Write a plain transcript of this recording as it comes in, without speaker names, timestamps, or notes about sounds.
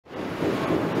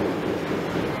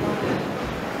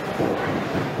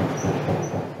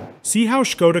See how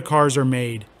Škoda cars are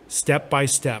made, step by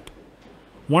step.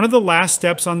 One of the last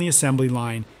steps on the assembly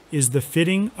line is the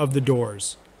fitting of the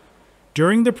doors.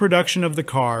 During the production of the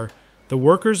car, the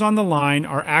workers on the line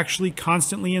are actually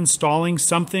constantly installing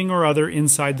something or other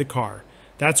inside the car.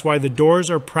 That's why the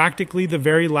doors are practically the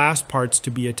very last parts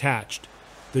to be attached.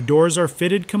 The doors are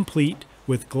fitted complete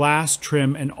with glass,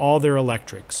 trim, and all their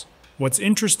electrics. What's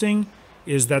interesting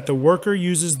is that the worker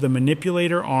uses the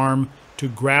manipulator arm to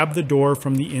grab the door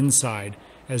from the inside,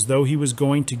 as though he was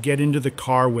going to get into the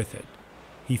car with it.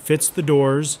 He fits the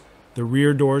doors, the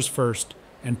rear doors first,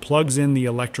 and plugs in the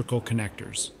electrical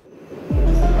connectors.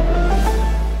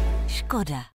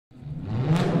 Škoda.